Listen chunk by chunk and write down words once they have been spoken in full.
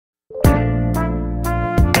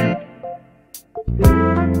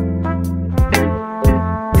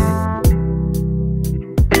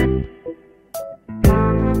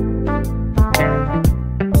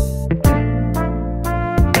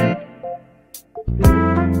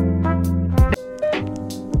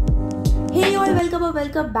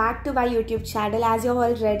Welcome back to my YouTube channel. As you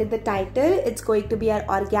all read in the title, it's going to be our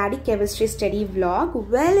organic chemistry study vlog.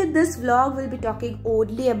 Well, in this vlog we'll be talking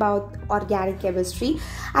only about organic chemistry.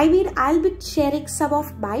 I'll be sharing some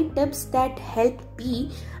of my tips that help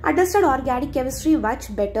me understand organic chemistry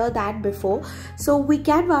much better than before. So we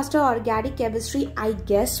can master organic chemistry, I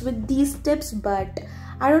guess, with these tips, but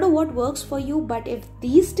I don't know what works for you, but if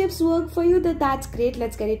these tips work for you, then that's great.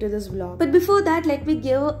 Let's get into this vlog. But before that, let me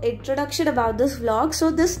give an introduction about this vlog.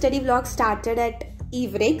 So this study vlog started at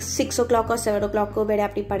evening 6 o'clock or 7 o'clock को मैंने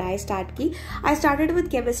अपनी पढ़ाई start की. I started with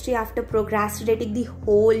chemistry after procrastinating the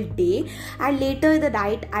whole day, and later in the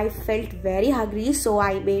night I felt very hungry, so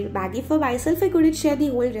I made Maggie for myself. I couldn't share the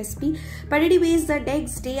whole recipe, but anyways the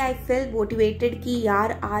next day I felt motivated कि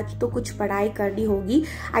यार आज तो कुछ पढ़ाई करनी होगी.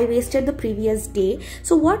 I wasted the previous day,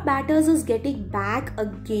 so what matters is getting back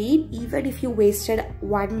again even if you wasted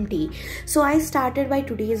one day. So I started by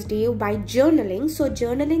today's day by journaling. So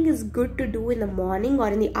journaling is good to do in the morning or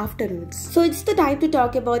in the afternoons. So it's the time to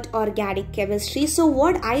talk about organic chemistry. So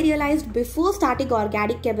what I realized before starting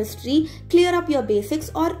organic chemistry, clear up your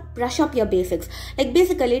basics or brush up your basics. Like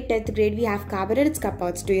basically 10th grade we have carbon and its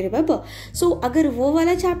compounds. Do you remember? So अगर वो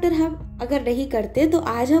वाला chapter हम अगर नहीं करते तो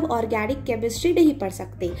आज हम organic chemistry नहीं पढ़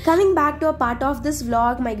सकते. Coming back to a part of this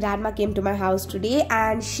vlog, my grandma came to my house today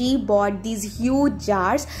and she bought these huge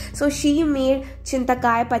jars. So she made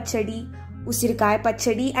chintakai pachadi, usirkai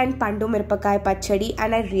pachadi and pandu mirpakai pachadi,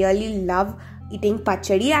 and I really love eating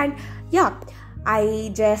pachadi, and yeah,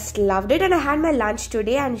 I just loved it, and I had my lunch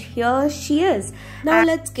today and here she is. Now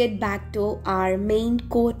let's get back to our main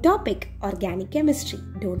core topic, organic chemistry.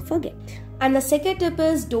 Don't forget. And the second tip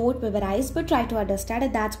is don't memorize but try to understand,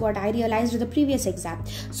 and that's what I realized with the previous exam.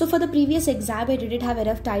 So for the previous exam I didn't have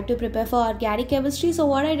enough time to prepare for organic chemistry, so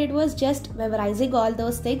what I did was just memorizing all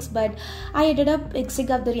those things, but I ended up mixing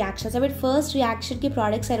up the reactions. First reaction ke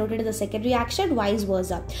products I wrote it in the second reaction, vice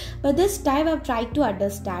versa. But this time I'm trying to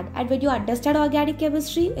understand, and when you understand organic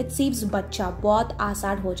chemistry it seems bachcha bahut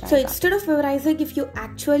aasan ho jayega. So instead of memorizing, if you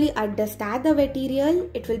actually understand the material,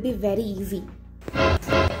 it will be very easy.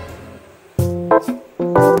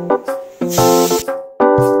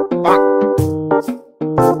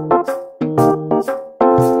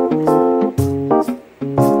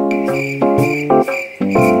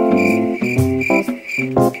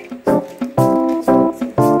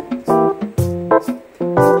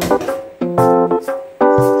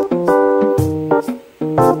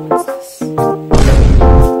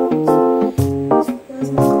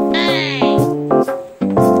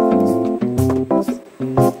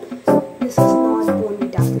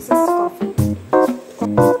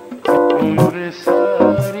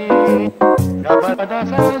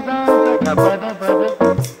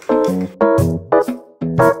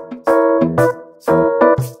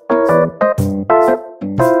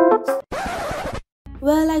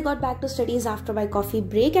 Well, I got back to studies after my coffee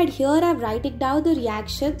break, and here I'm writing down the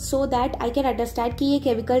reactions so that I can understand कि ये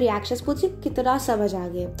chemical reactions मुझे कितना समझ आ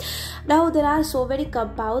गए. Now there are so many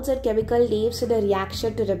compounds and chemical names in a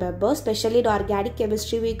reaction to remember. Especially in organic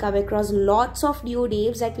chemistry we come across lots of new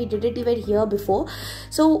names that we didn't even hear before.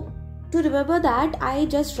 So to remember that, I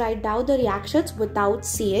just write down the reactions without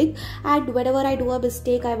seeing, and whenever I do a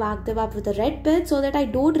mistake I mark them up with a red pen so that I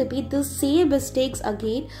don't repeat the same mistakes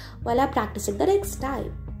again while I'm practicing the next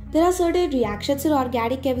time. There are certain reactions in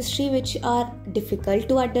organic chemistry which are difficult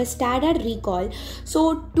to understand and recall.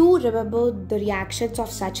 So to remember the reactions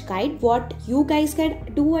of such kind, what you guys can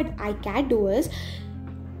do and I can do is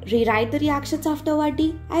rewrite the reactions after 1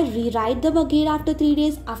 day and rewrite them again after 3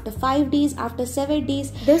 days, after 5 days, after 7 days.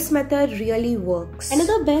 This method really works.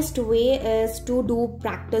 Another best way is to do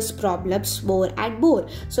practice problems more and more.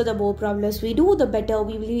 So the more problems we do, the better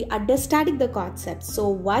we will be understanding the concept. So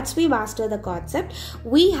once we master the concept,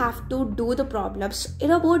 we have to do the problems in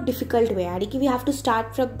a more difficult way. We have to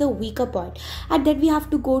start from the weaker point and then we have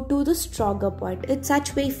to go to the stronger point. In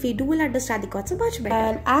such way, if we do, we'll understand the concept much better.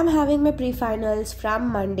 And I'm having my pre-finals from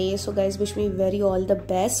Monday. one day. So guys, wish me very all the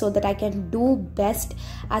best so that I can do best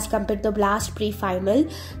as compared to the last pre-final.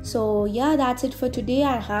 So yeah, that's it for today.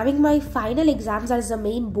 I'm having my final exams as the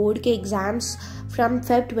main board ke exams from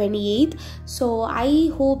Feb 28th. So I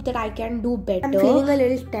hope that I can do better. I'm feeling a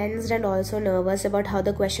little tensed and also nervous about how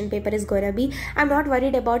the question paper is gonna be. I'm not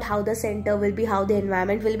worried about how the center will be, how the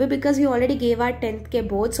environment will be, because we already gave our 10th ke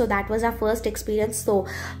board, so that was our first experience. So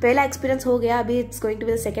pehla experience ho gaya, abhi it's going to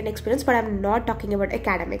be the second experience, but I'm not talking about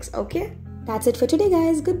academics. Okay, that's it for today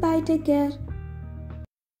guys. Goodbye, take care.